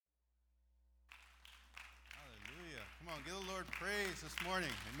on, give the Lord praise this morning.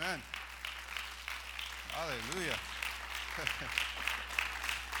 Amen. Hallelujah.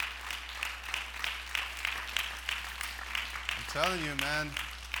 I'm telling you, man,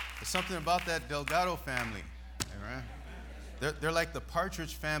 there's something about that Delgado family. Amen. They're like the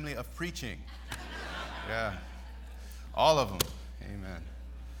Partridge family of preaching. Yeah. All of them. Amen.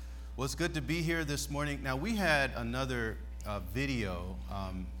 Well, it's good to be here this morning. Now, we had another video.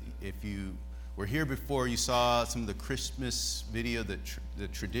 If you were here before, you saw some of the Christmas video, the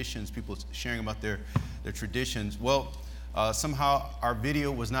traditions, people sharing about their traditions. Well, somehow our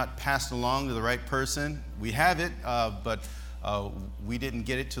video was not passed along to the right person. We have it, but we didn't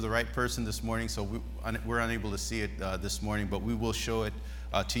get it to the right person this morning, so we're unable to see it this morning, but we will show it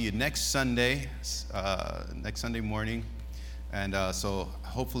to you next Sunday morning. And so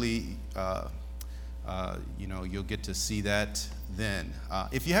hopefully, you'll get to see that then.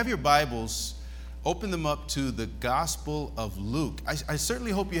 If you have your Bibles, open them up to the Gospel of Luke. I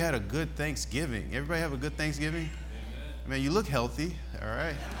certainly hope you had a good Thanksgiving. Everybody have a good Thanksgiving? Amen. Man, you look healthy. All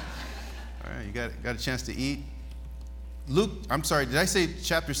right. All right, you got a chance to eat. Luke, I'm sorry, did I say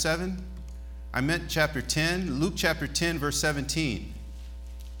chapter 7? I meant chapter 10. Luke chapter 10, verse 17.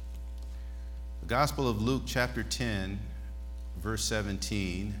 The Gospel of Luke chapter 10, verse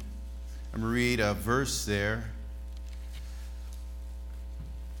 17. I'm going to read a verse there.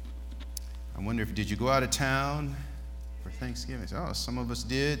 I wonder did you go out of town for Thanksgiving? Oh, some of us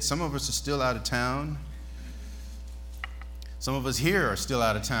did. Some of us are still out of town. Some of us here are still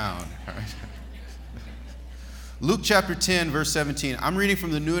out of town. All right. Luke chapter 10, verse 17. I'm reading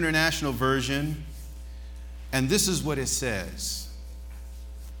from the New International Version, and this is what it says.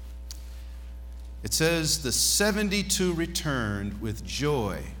 It says, the 72 returned with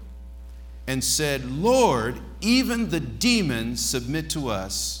joy and said, Lord, even the demons submit to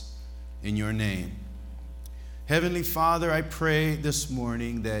us in your name. Heavenly Father, I pray this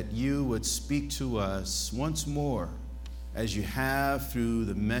morning that you would speak to us once more as you have through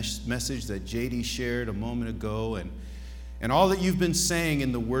the message that JD shared a moment ago and all that you've been saying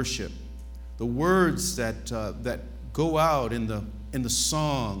in the worship, the words that go out in the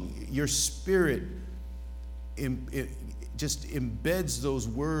song. Your Spirit just embeds those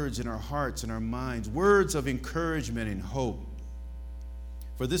words in our hearts and our minds, words of encouragement and hope.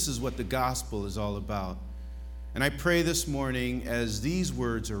 For this is what the gospel is all about. And I pray this morning as these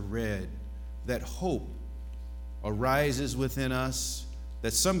words are read, that hope arises within us,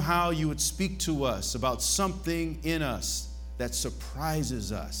 that somehow you would speak to us about something in us that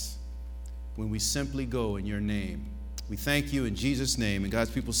surprises us when we simply go in your name. We thank you in Jesus' name. And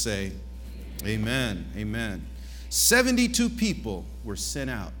God's people say, amen. Amen. 72 people were sent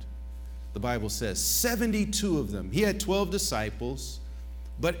out. The Bible says 72 of them. He had 12 disciples.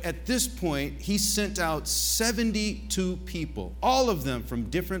 But at this point, he sent out 72 people, all of them from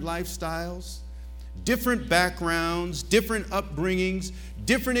different lifestyles, different backgrounds, different upbringings,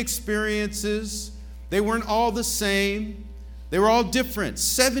 different experiences. They weren't all the same. They were all different,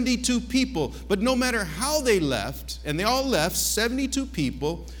 72 people. But no matter how they left, and they all left, 72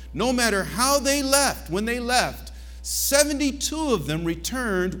 people, no matter how they left, when they left, 72 of them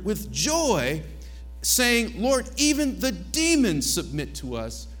returned with joy, saying, Lord, even the demons submit to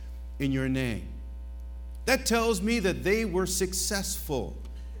us in your name. That tells me that they were successful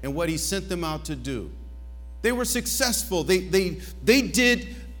in what he sent them out to do. They were successful. They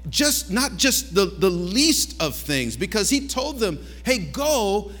did not just the least of things, because he told them, hey,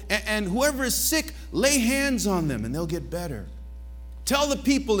 go, and whoever is sick, lay hands on them and they'll get better. Tell the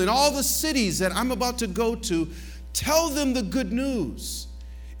people in all the cities that I'm about to go to, tell them the good news.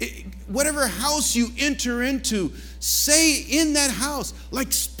 Whatever house you enter into, say in that house,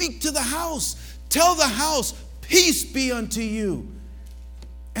 like speak to the house. Tell the house, peace be unto you.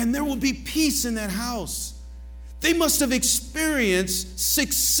 And there will be peace in that house. They must have experienced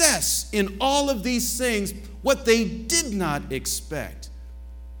success in all of these things. What they did not expect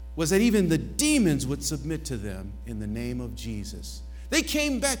was that even the demons would submit to them in the name of Jesus. They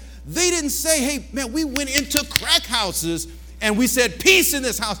came back. They didn't say, hey, man, we went into crack houses and we said, peace in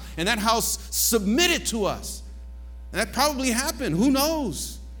this house. And that house submitted to us. And that probably happened. Who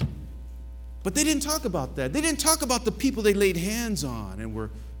knows? But they didn't talk about that. They didn't talk about the people they laid hands on and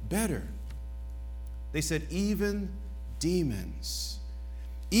were better. They said, even demons,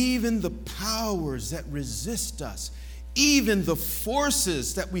 even the powers that resist us, even the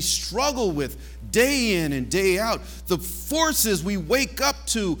forces that we struggle with day in and day out, the forces we wake up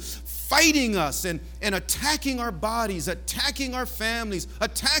to, fighting us and attacking our bodies, attacking our families,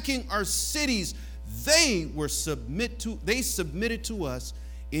 attacking our cities, they submitted to us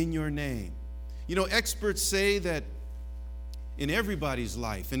in your name. You know, experts say that in everybody's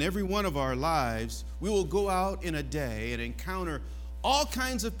life, in every one of our lives, we will go out in a day and encounter all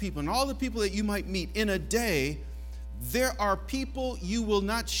kinds of people, and all the people that you might meet in a day. There are people you will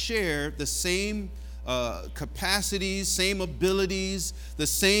not share the same capacities, same abilities, the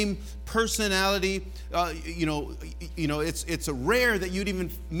same personality. It's rare that you'd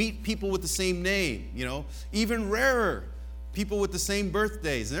even meet people with the same name. Even rarer, people with the same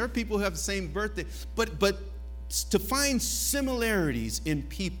birthdays. And there are people who have the same birthday, but to find similarities in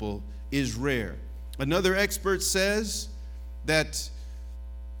people is rare. Another expert says that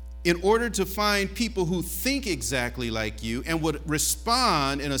in order to find people who think exactly like you and would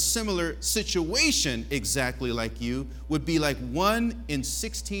respond in a similar situation exactly like you would be like 1 in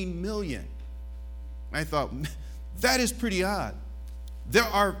 16 million. I thought, that is pretty odd. There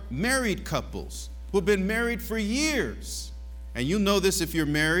are married couples who have been married for years, and you know this if you're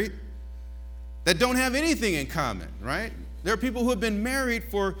married, that don't have anything in common, right? There are people who have been married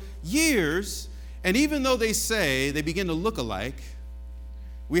for years, and even though they say they begin to look alike.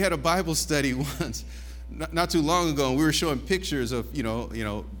 We had a Bible study once, not too long ago, and we were showing pictures of,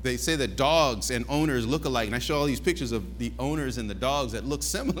 they say that dogs and owners look alike, and I show all these pictures of the owners and the dogs that look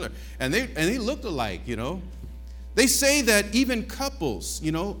similar, and they looked alike, They say that even couples,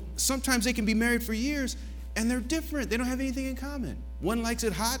 sometimes they can be married for years, and they're different. They don't have anything in common. One likes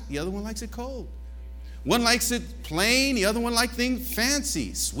it hot, the other one likes it cold. One likes it plain, the other one likes things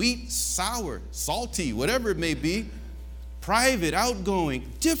fancy, sweet, sour, salty, whatever it may be. Private,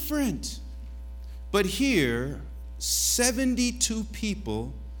 outgoing, different. But here, 72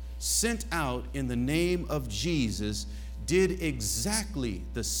 people sent out in the name of Jesus did exactly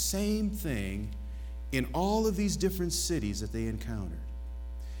the same thing in all of these different cities that they encountered,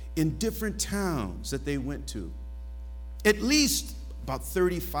 in different towns that they went to. At least about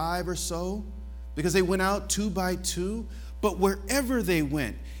 35 or so, because they went out 2 by 2. But wherever they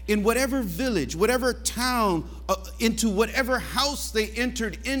went, in whatever village, whatever town, into whatever house they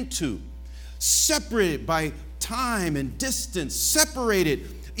entered into, separated by time and distance, separated,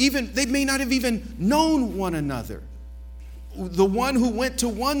 even they may not have even known one another. The one who went to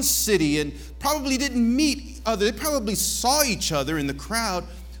one city and probably didn't meet other, they probably saw each other in the crowd,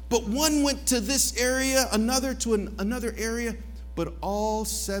 but one went to this area, another to another area, but all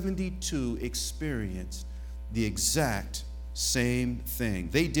 72 experienced the exact same thing.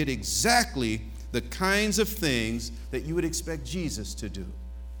 They did exactly the kinds of things that you would expect Jesus to do.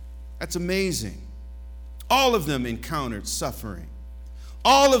 That's amazing. All of them encountered suffering.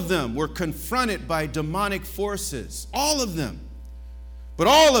 All of them were confronted by demonic forces. All of them. But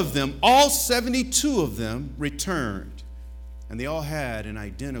all of them, all 72 of them, returned. And they all had an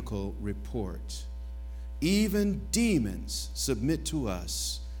identical report. Even demons submit to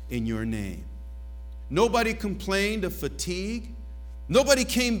us in your name. Nobody complained of fatigue. Nobody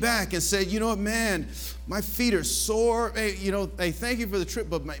came back and said, man, my feet are sore. Hey, hey, thank you for the trip,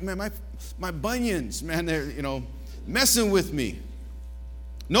 but my bunions, man, they're, messing with me.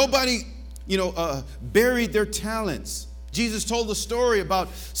 Nobody, buried their talents. Jesus told a story about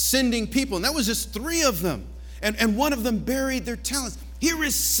sending people, and that was just 3 of them. And one of them buried their talents. Here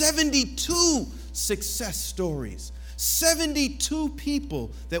is 72 success stories. 72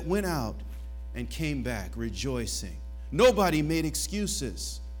 people that went out and came back rejoicing. Nobody made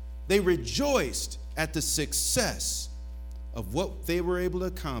excuses. They rejoiced at the success of what they were able to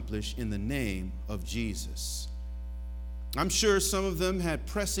accomplish in the name of Jesus. I'm sure some of them had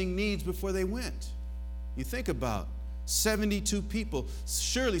pressing needs before they went. You think about 72 people.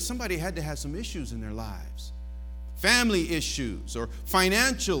 Surely somebody had to have some issues in their lives. Family issues or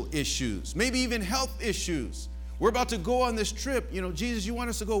financial issues, maybe even health issues. We're about to go on this trip. Jesus, you want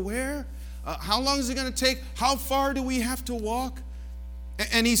us to go where? How long is it going to take? How far do we have to walk?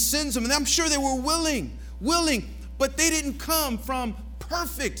 And he sends them. And I'm sure they were willing, but they didn't come from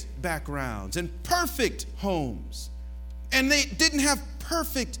perfect backgrounds and perfect homes. And they didn't have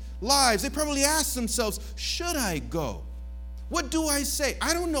perfect lives. They probably asked themselves, should I go? What do I say?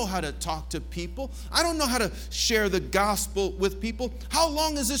 I don't know how to talk to people. I don't know how to share the gospel with people. How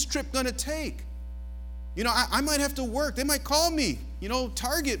long is this trip going to take? I might have to work. They might call me.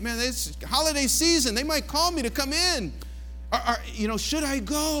 Target, man, it's holiday season. They might call me to come in. Should I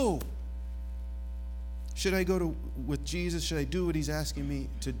go? Should I go with Jesus? Should I do what he's asking me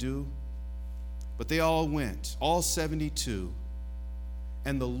to do? But they all went, all 72,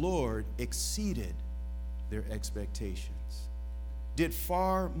 and the Lord exceeded their expectations, did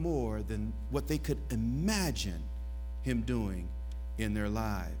far more than what they could imagine him doing in their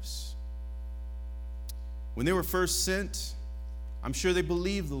lives. When they were first sent, I'm sure they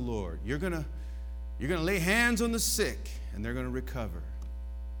believed the Lord. You're going You're going to lay hands on the sick, and they're going to recover.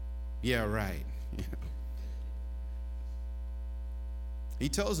 Yeah, right. He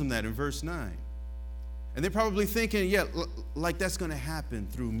tells them that in verse 9. And they're probably thinking, yeah, like that's going to happen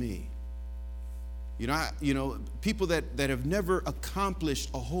through me. People that have never accomplished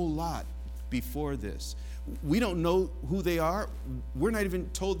a whole lot before this. We don't know who they are. We're not even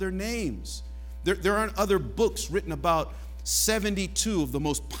told their names. There aren't other books written about 72 of the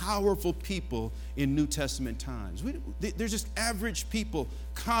most powerful people in New Testament times. They're just average people,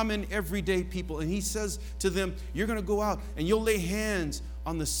 common, everyday people. And he says to them, you're going to go out and you'll lay hands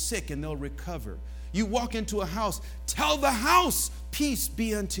on the sick and they'll recover. You walk into a house, tell the house, peace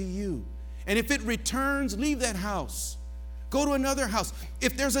be unto you. And if it returns, leave that house. Go to another house.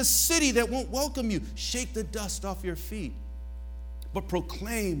 If there's a city that won't welcome you, shake the dust off your feet. But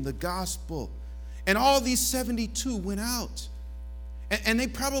proclaim the gospel. And all these 72 went out. And they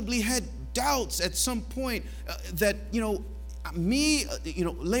probably had doubts at some point that,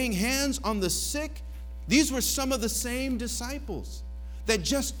 laying hands on the sick, these were some of the same disciples that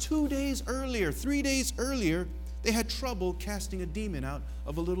just 2 days earlier, 3 days earlier, they had trouble casting a demon out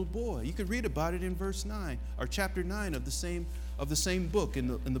of a little boy. You could read about it in verse 9 or chapter 9 of the same book in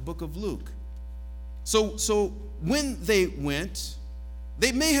the book of Luke. So when they went,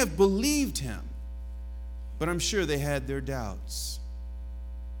 they may have believed him, but I'm sure they had their doubts.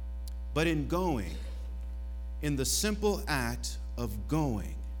 But in going, in the simple act of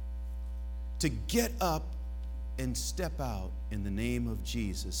going, to get up and step out in the name of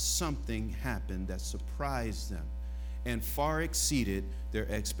Jesus, something happened that surprised them and far exceeded their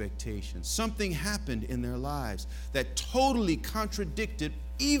expectations. Something happened in their lives that totally contradicted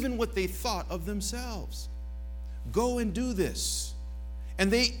even what they thought of themselves. Go and do this.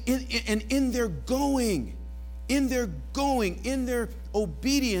 And in their going, in their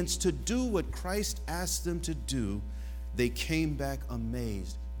obedience to do what Christ asked them to do, they came back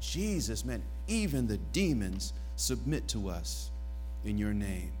amazed. Jesus, man, even the demons submit to us in your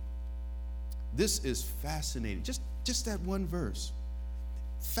name. This is fascinating. Just that one verse.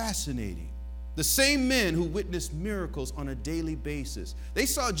 Fascinating. The same men who witnessed miracles on a daily basis. They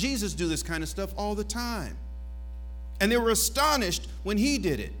saw Jesus do this kind of stuff all the time. And they were astonished when he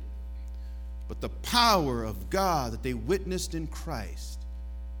did it. But the power of God that they witnessed in Christ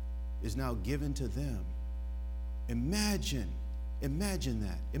is now given to them. Imagine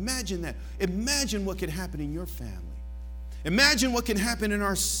that. Imagine what could happen in your family. Imagine what can happen in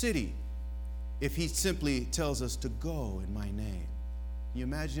our city if he simply tells us to go in my name. Can you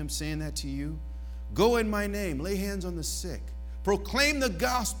imagine him saying that to you? Go in my name. Lay hands on the sick. Proclaim the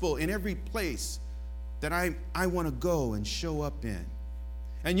gospel in every place that I want to go and show up in.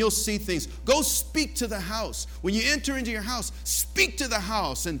 And you'll see things. Go speak to the house. When you enter into your house, speak to the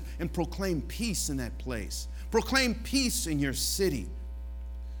house and proclaim peace in that place. Proclaim peace in your city.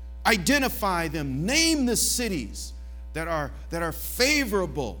 Identify them. Name the cities that are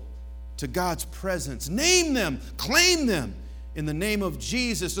favorable to God's presence. Name them. Claim them in the name of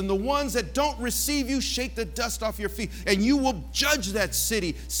Jesus. And the ones that don't receive you, shake the dust off your feet. And you will judge that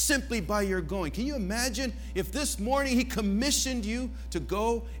city simply by your going. Can you imagine if this morning he commissioned you to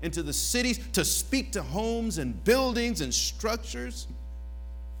go into the cities, to speak to homes and buildings and structures,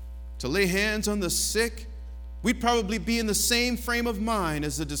 to lay hands on the sick? We'd probably be in the same frame of mind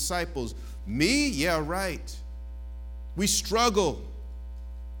as the disciples. Me? Yeah, right. We struggle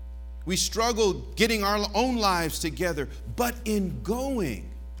getting our own lives together. But in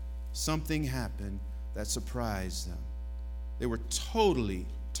going, something happened that surprised them. They were totally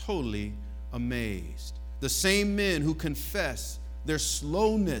amazed. The same men who confess their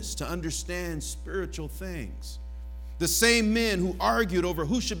slowness to understand spiritual things. The same men who argued over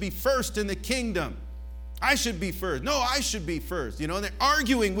who should be first in the kingdom. I should be first. No, I should be first. And they're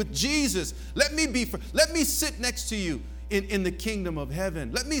arguing with Jesus. Let me be first. Let me sit next to you in the kingdom of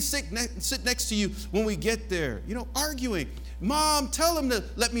heaven. Let me sit next to you when we get there. Arguing. Mom, tell him to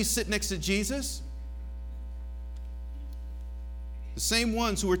let me sit next to Jesus. The same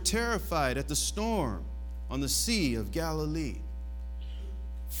ones who were terrified at the storm on the Sea of Galilee.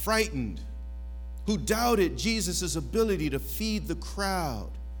 Frightened. Who doubted Jesus' ability to feed the crowd.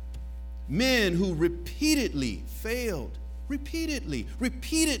 Men who repeatedly failed,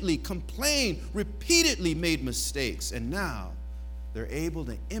 repeatedly complained, repeatedly made mistakes, and now they're able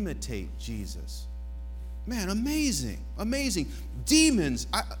to imitate Jesus. Man, amazing. Demons,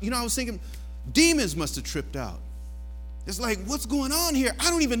 I was thinking, demons must have tripped out. It's like, what's going on here? I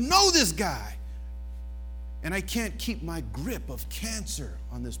don't even know this guy. And I can't keep my grip of cancer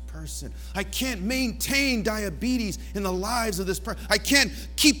on this person. I can't maintain diabetes in the lives of this person. I can't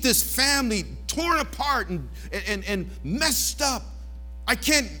keep this family torn apart and messed up. I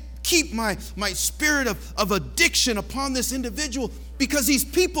can't keep my spirit of addiction upon this individual because these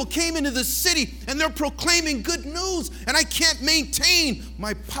people came into the city and they're proclaiming good news, and I can't maintain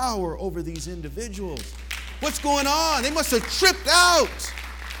my power over these individuals. What's going on? They must have tripped out.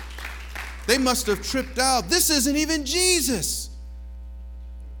 They must have tripped out. This isn't even Jesus.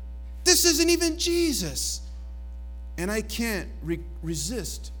 This isn't even Jesus. And I can't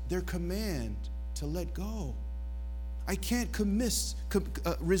resist their command to let go. I can't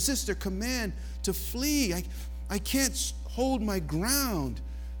resist their command to flee. I can't hold my ground.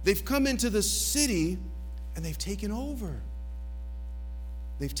 They've come into the city and they've taken over.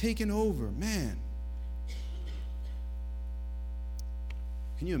 They've taken over. Man.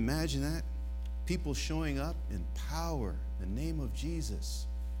 Can you imagine that? People showing up in power in the name of Jesus.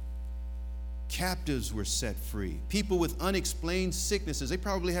 Captives were set free. People with unexplained sicknesses. They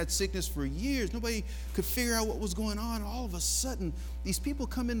probably had sickness for years. Nobody could figure out what was going on. All of a sudden, these people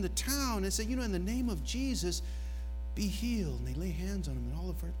come into town and say, in the name of Jesus, be healed. And they lay hands on them,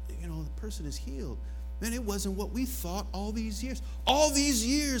 and all of the person is healed. Man, it wasn't what we thought all these years. All these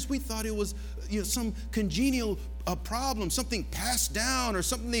years, we thought it was some congenial problem, something passed down, or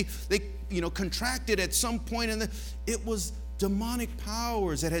something they contracted at some point, and it was demonic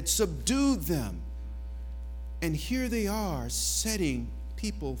powers that had subdued them. And here they are setting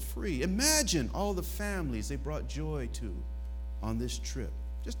people free. Imagine all the families they brought joy to on this trip,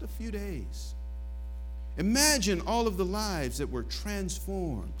 just a few days. Imagine all of the lives that were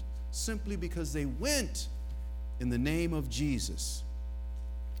transformed simply because they went in the name of Jesus.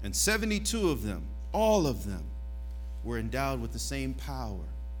 And 72 of them, all of them, were endowed with the same power.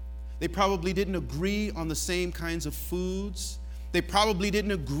 They probably didn't agree on the same kinds of foods. They probably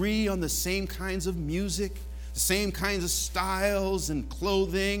didn't agree on the same kinds of music, the same kinds of styles and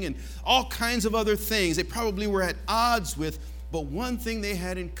clothing and all kinds of other things they probably were at odds with. But one thing they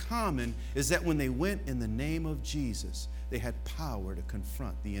had in common is that when they went in the name of Jesus, they had power to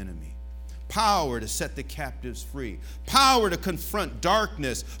confront the enemy, power to set the captives free, power to confront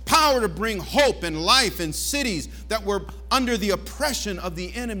darkness, power to bring hope and life in cities that were under the oppression of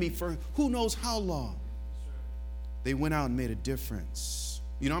the enemy for who knows how long. They went out and made a difference.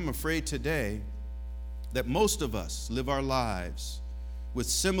 I'm afraid today that most of us live our lives with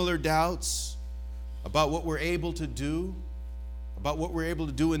similar doubts about what we're able to do, about what we're able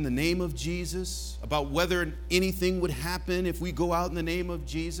to do in the name of Jesus, about whether anything would happen if we go out in the name of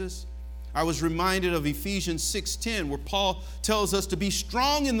Jesus. I was reminded of Ephesians 6:10, where Paul tells us to be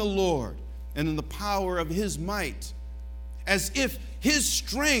strong in the Lord and in the power of his might, as if his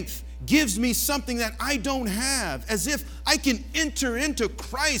strength gives me something that I don't have, as if I can enter into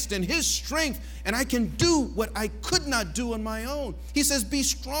Christ and his strength and I can do what I could not do on my own. He says, be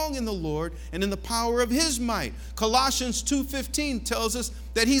strong in the Lord and in the power of his might. Colossians 2:15 tells us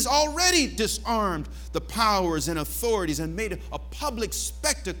that he's already disarmed the powers and authorities and made a public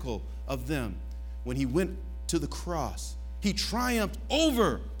spectacle of them when he went to the cross. He triumphed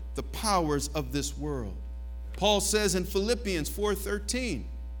over the powers of this world. Paul says in Philippians 4:13,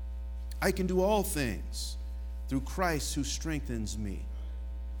 I can do all things through Christ who strengthens me.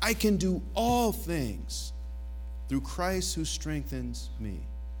 I can do all things through Christ who strengthens me.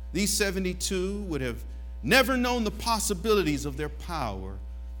 These 72 would have never known the possibilities of their power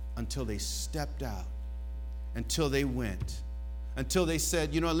until they stepped out, until they went, until they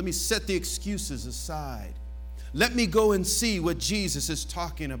said, let me set the excuses aside. Let me go and see what Jesus is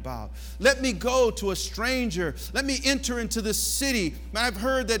talking about. Let me go to a stranger. Let me enter into this city. Man, I've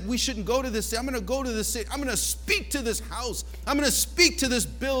heard that we shouldn't go to this city. I'm going to go to this city. I'm going to speak to this house. I'm going to speak to this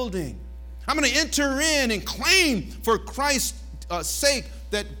building. I'm going to enter in and claim for Christ's sake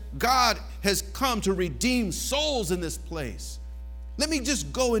that God has come to redeem souls in this place. Let me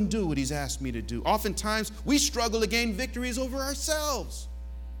just go and do what he's asked me to do. Oftentimes, we struggle to gain victories over ourselves.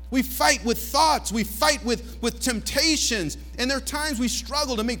 We fight with thoughts. We fight with temptations. And there are times we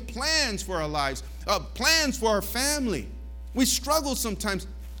struggle to make plans for our lives, plans for our family. We struggle sometimes,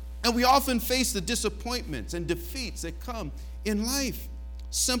 and we often face the disappointments and defeats that come in life,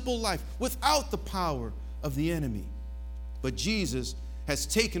 simple life, without the power of the enemy. But Jesus has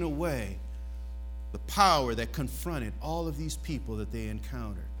taken away the power that confronted all of these people that they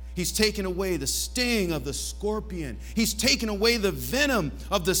encountered. He's taken away the sting of the scorpion. He's taken away the venom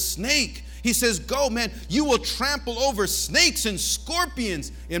of the snake. He says, go, man, you will trample over snakes and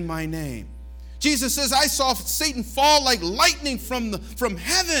scorpions in my name. Jesus says, I saw Satan fall like lightning from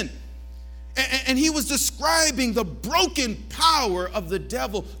heaven. And he was describing the broken power of the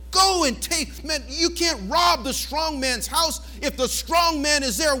devil. Go and take, man, you can't rob the strong man's house if the strong man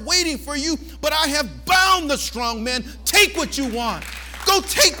is there waiting for you, but I have bound the strong man. Take what you want. Go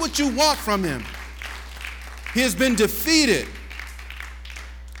take what you want from him. He has been defeated.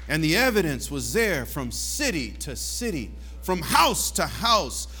 And the evidence was there from city to city, from house to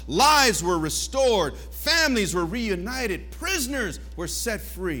house. Lives were restored. Families were reunited. Prisoners were set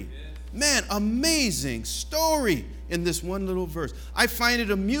free. Man, amazing story in this one little verse. I find it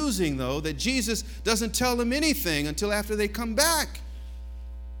amusing, though, that Jesus doesn't tell them anything until after they come back.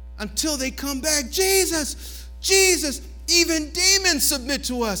 Until they come back. Jesus, even demons submit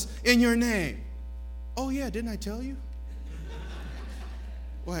to us in your name. Oh, yeah, didn't I tell you?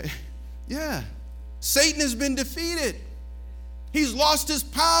 Why? Yeah. Satan has been defeated. He's lost his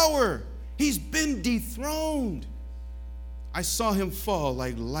power. He's been dethroned. I saw him fall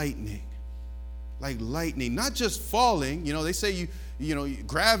like lightning. Like lightning. Not just falling. You know, they say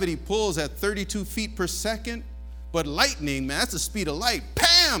gravity pulls at 32 feet per second. But lightning, man, that's the speed of light.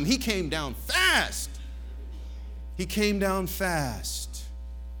 Bam! He came down fast. He came down fast.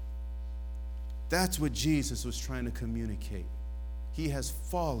 That's what Jesus was trying to communicate. He has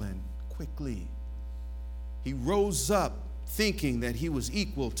fallen quickly. He rose up thinking that he was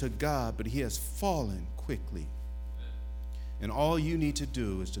equal to God, but he has fallen quickly. And all you need to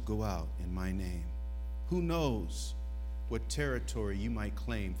do is to go out in my name. Who knows what territory you might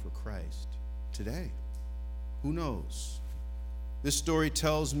claim for Christ today? Who knows? This story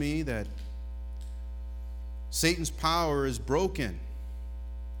tells me that Satan's power is broken.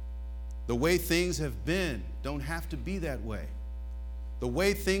 The way things have been don't have to be that way. The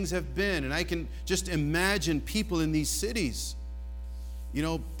way things have been, and I can just imagine people in these cities. You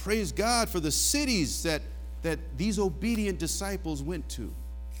know, praise God for the cities that these obedient disciples went to.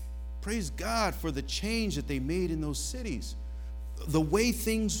 Praise God for the change that they made in those cities. The way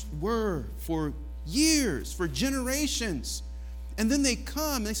things were for years, for generations. And then they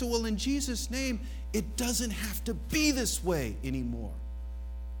come and they say, well, in Jesus' name, it doesn't have to be this way anymore.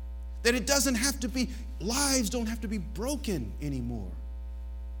 That it doesn't have to be, lives don't have to be broken anymore.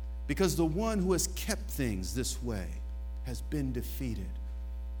 Because the one who has kept things this way has been defeated.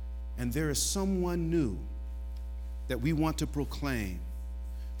 And there is someone new that we want to proclaim.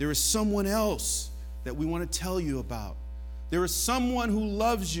 There is someone else that we want to tell you about. There is someone who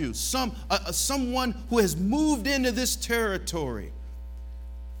loves you, someone who has moved into this territory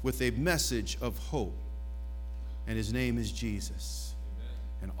with a message of hope. And his name is Jesus. Amen.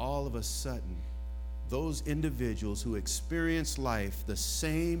 And all of a sudden, those individuals who experience life the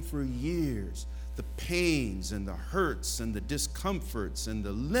same for years, the pains and the hurts and the discomforts and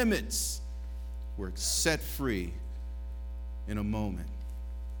the limits, were set free in a moment.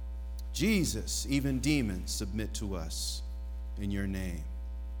 Jesus, even demons submit to us in your name.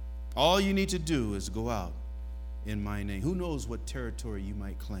 All you need to do is go out in my name. Who knows what territory you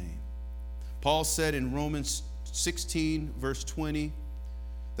might claim? Paul said in Romans 16, verse 20,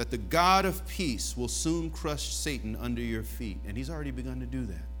 that the God of peace will soon crush Satan under your feet. And he's already begun to do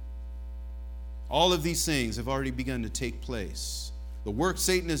that. All of these things have already begun to take place. The work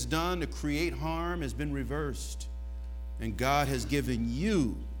Satan has done to create harm has been reversed. And God has given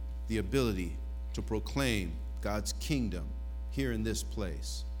you the ability to proclaim God's kingdom here in this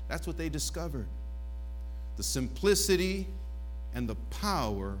place. That's what they discovered. The simplicity and the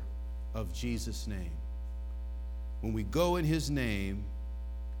power of Jesus' name. When we go in his name,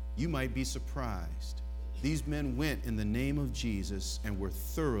 you might be surprised. These men went in the name of Jesus and were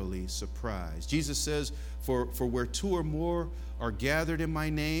thoroughly surprised. Jesus says, for where two or more are gathered in my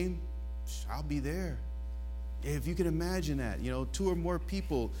name, I'll be there. If you can imagine that, two or more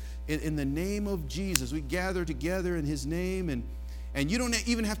people in the name of Jesus, we gather together in his name, and you don't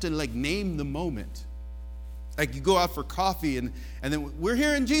even have to name the moment. Like you go out for coffee and then we're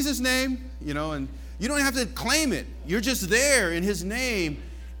here in Jesus' name, and you don't have to claim it. You're just there in his name,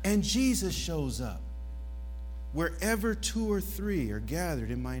 and Jesus shows up. Wherever two or three are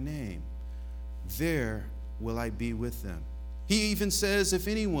gathered in my name, there will I be with them. He even says, if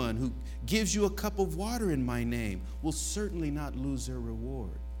anyone who gives you a cup of water in my name will certainly not lose their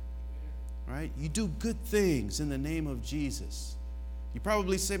reward. Right? You do good things in the name of Jesus. You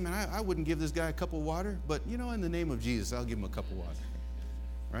probably say, man, I wouldn't give this guy a cup of water, but in the name of Jesus, I'll give him a cup of water.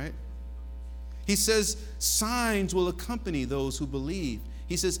 Right? He says, signs will accompany those who believe.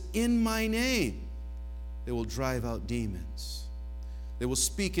 He says, in my name, they will drive out demons. They will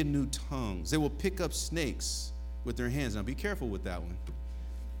speak in new tongues. They will pick up snakes with their hands. Now, be careful with that one.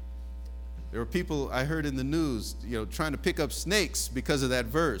 There were people I heard in the news, trying to pick up snakes because of that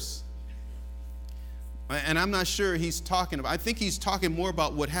verse. And I'm not sure he's talking about, I think he's talking more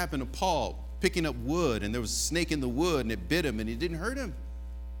about what happened to Paul, picking up wood, and there was a snake in the wood, and it bit him, and it didn't hurt him.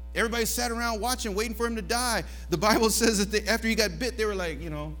 Everybody sat around watching, waiting for him to die. The Bible says that after he got bit, they were like,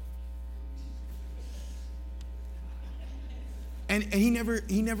 And he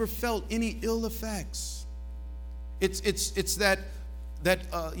never felt any ill effects. It's that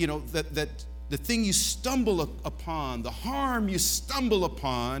the thing you stumble upon, the harm you stumble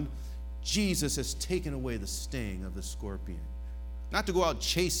upon, Jesus has taken away the sting of the scorpion. Not to go out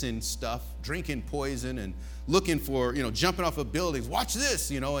chasing stuff, drinking poison, and looking for, jumping off of buildings. Watch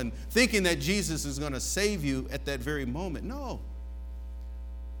this, and thinking that Jesus is going to save you at that very moment. No.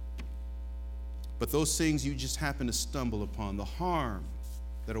 But those things you just happen to stumble upon, the harm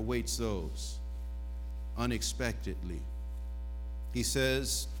that awaits those unexpectedly. He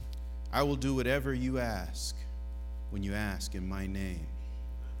says, I will do whatever you ask when you ask in my name.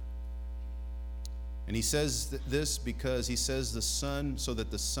 And he says this because he says the Son, so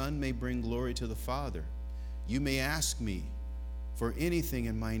that the Son may bring glory to the Father. You may ask me for anything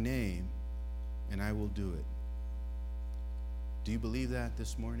in my name, and I will do it. Do you believe that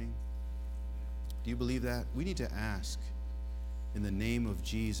this morning? Do you believe that? We need to ask in the name of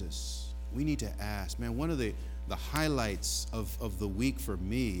Jesus. We need to ask. Man, one of the highlights of the week for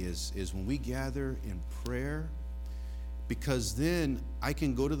me is when we gather in prayer, because then I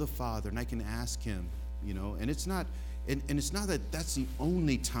can go to the Father and I can ask him, and it's not that that's the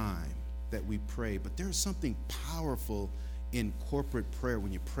only time that we pray, but there's something powerful in corporate prayer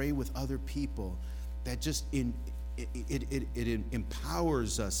when you pray with other people that just it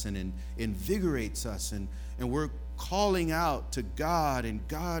empowers us and invigorates us, and we're calling out to God, and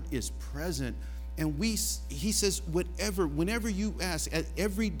God is present. And he says, whenever you ask,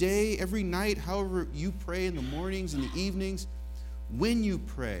 every day, every night, however you pray in the mornings and the evenings, when you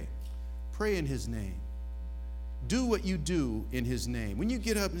pray in his name. Do what you do in his name. When you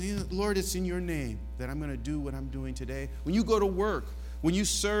get up, Lord, it's in your name that I'm going to do what I'm doing today. When you go to work, when you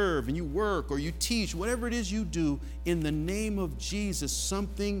serve and you work or you teach, whatever it is you do, in the name of Jesus,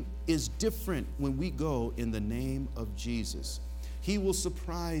 something is different when we go in the name of Jesus. He will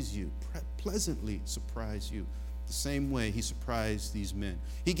surprise you, pleasantly surprise you, the same way he surprised these men.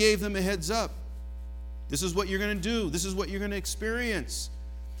 He gave them a heads up. This is what you're going to do. This is what you're going to experience.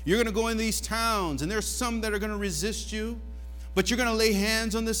 You're going to go in these towns, and there's some that are going to resist you, but you're going to lay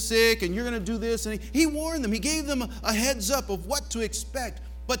hands on the sick, and you're going to do this. And he warned them. He gave them a heads up of what to expect,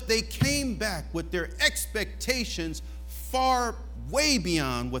 but they came back with their expectations far, way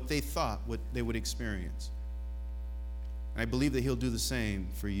beyond what they thought what they would experience. And I believe that he'll do the same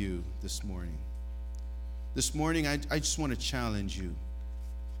for you this morning. This morning, I just want to challenge you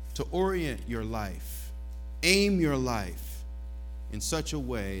to orient your life, aim your life in such a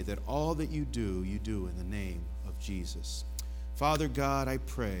way that all that you do in the name of Jesus. Father God, I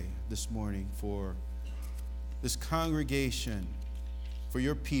pray this morning for this congregation, for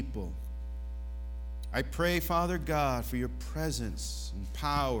your people. I pray, Father God, for your presence and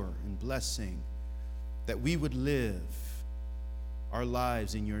power and blessing, that we would live our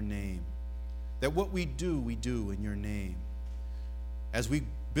lives in your name, that what we do in your name. As we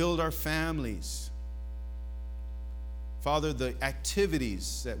build our families, Father, the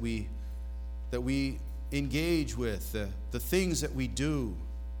activities that we engage with, the things that we do,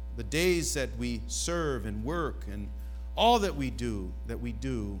 the days that we serve and work, and all that we do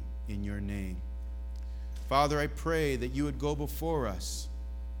in your name. Father, I pray that you would go before us,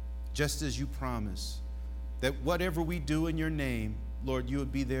 just as you promise, that whatever we do in your name, Lord, you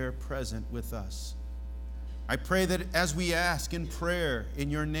would be there present with us. I pray that as we ask in prayer in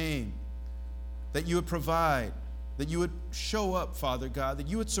your name, that you would provide, that you would show up, Father God, that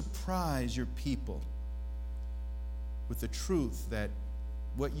you would surprise your people with the truth that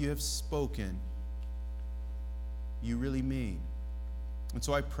what you have spoken, you really mean. And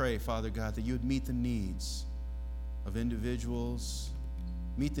so I pray, Father God, that you would meet the needs of individuals,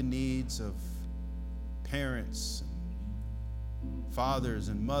 meet the needs of parents, fathers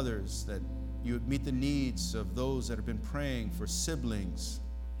and mothers, that you would meet the needs of those that have been praying for siblings.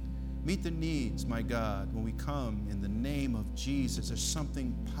 Meet the needs, my God, when we come in the name of Jesus. There's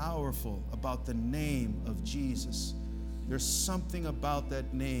something powerful about the name of Jesus. There's something about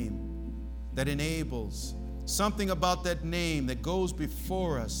that name that enables, something about that name that goes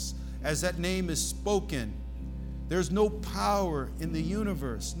before us as that name is spoken. There's no power in the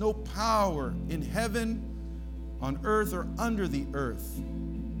universe, no power in heaven, on earth, or under the earth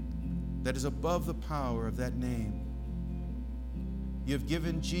that is above the power of that name. You have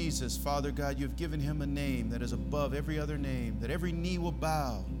given Jesus, Father God, you have given him a name that is above every other name, that every knee will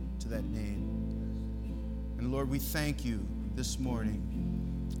bow to that name. And Lord, we thank you this morning.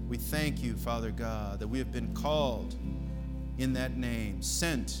 We thank you, Father God, that we have been called in that name,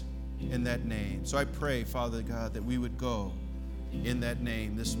 sent in that name. So I pray, Father God, that we would go in that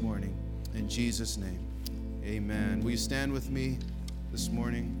name this morning. In Jesus' name, amen. Will you stand with me this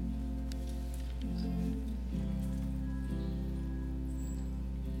morning?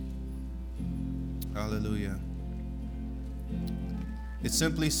 Hallelujah. It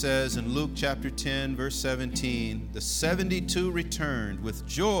simply says in Luke chapter 10, verse 17, the 72 returned with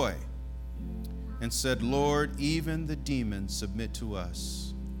joy and said, Lord, even the demons submit to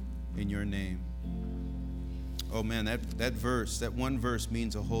us in your name. Oh man, that verse, that one verse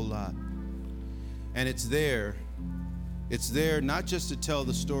means a whole lot. And it's there not just to tell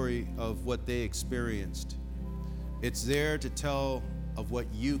the story of what they experienced. It's there to tell of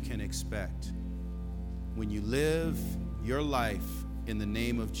what you can expect when you live your life in the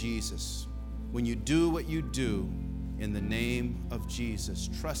name of Jesus. When you do what you do in the name of Jesus,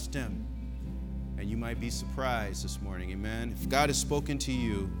 trust him. And you might be surprised this morning, amen? If God has spoken to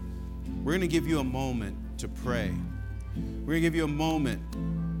you, we're going to give you a moment to pray. We're going to give you a moment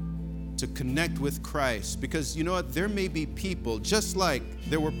to connect with Christ. Because you know what? There may be people, just like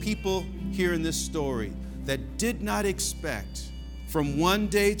there were people here in this story, that did not expect from one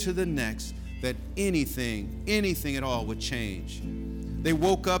day to the next that anything at all would change. They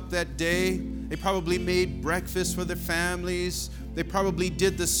woke up that day. They probably made breakfast for their families. They probably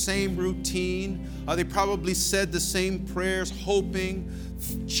did the same routine. They probably said the same prayers, hoping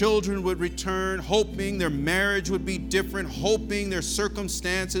children would return, hoping their marriage would be different, hoping their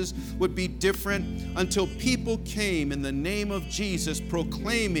circumstances would be different, until people came in the name of Jesus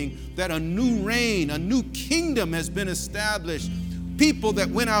proclaiming that a new reign, a new kingdom has been established. People that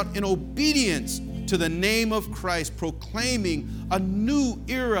went out in obedience to the name of Christ, proclaiming a new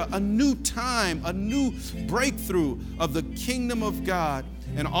era, a new time, a new breakthrough of the kingdom of God.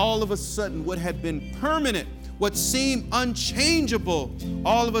 And all of a sudden, what had been permanent, what seemed unchangeable,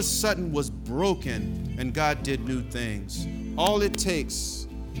 all of a sudden was broken, and God did new things. All it takes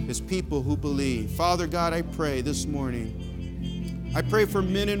is people who believe. Father God, I pray this morning, I pray for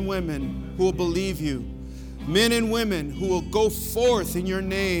men and women who will believe you, men and women who will go forth in your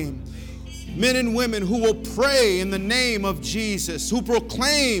name, men and women who will pray in the name of Jesus, who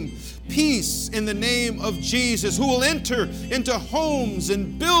proclaim peace in the name of Jesus, who will enter into homes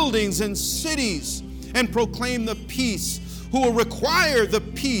and buildings and cities and proclaim the peace, who will require the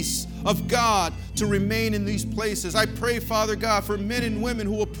peace of God to remain in these places. I pray, Father God, for men and women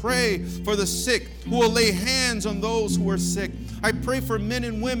who will pray for the sick, who will lay hands on those who are sick. I pray for men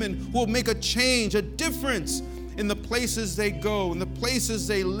and women who will make a change, a difference in the places they go, in the places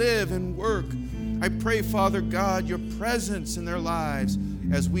they live and work. I pray, Father God, your presence in their lives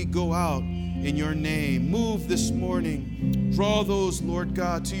as we go out in your name. Move this morning. Draw those, Lord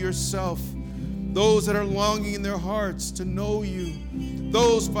God, to yourself. Those that are longing in their hearts to know you.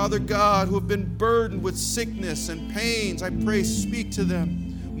 Those, Father God, who have been burdened with sickness and pains, I pray, speak to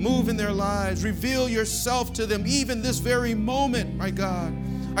them. Move in their lives. Reveal yourself to them even this very moment, my God.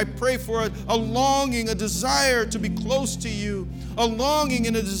 I pray for a longing, a desire to be close to you, a longing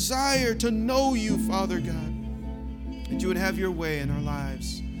and a desire to know you, Father God. That you would have your way in our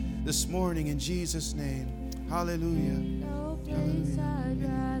lives this morning in Jesus' name. Hallelujah. No place I'd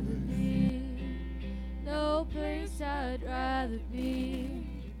rather be. No place I'd rather be.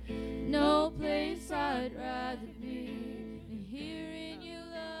 No place I'd rather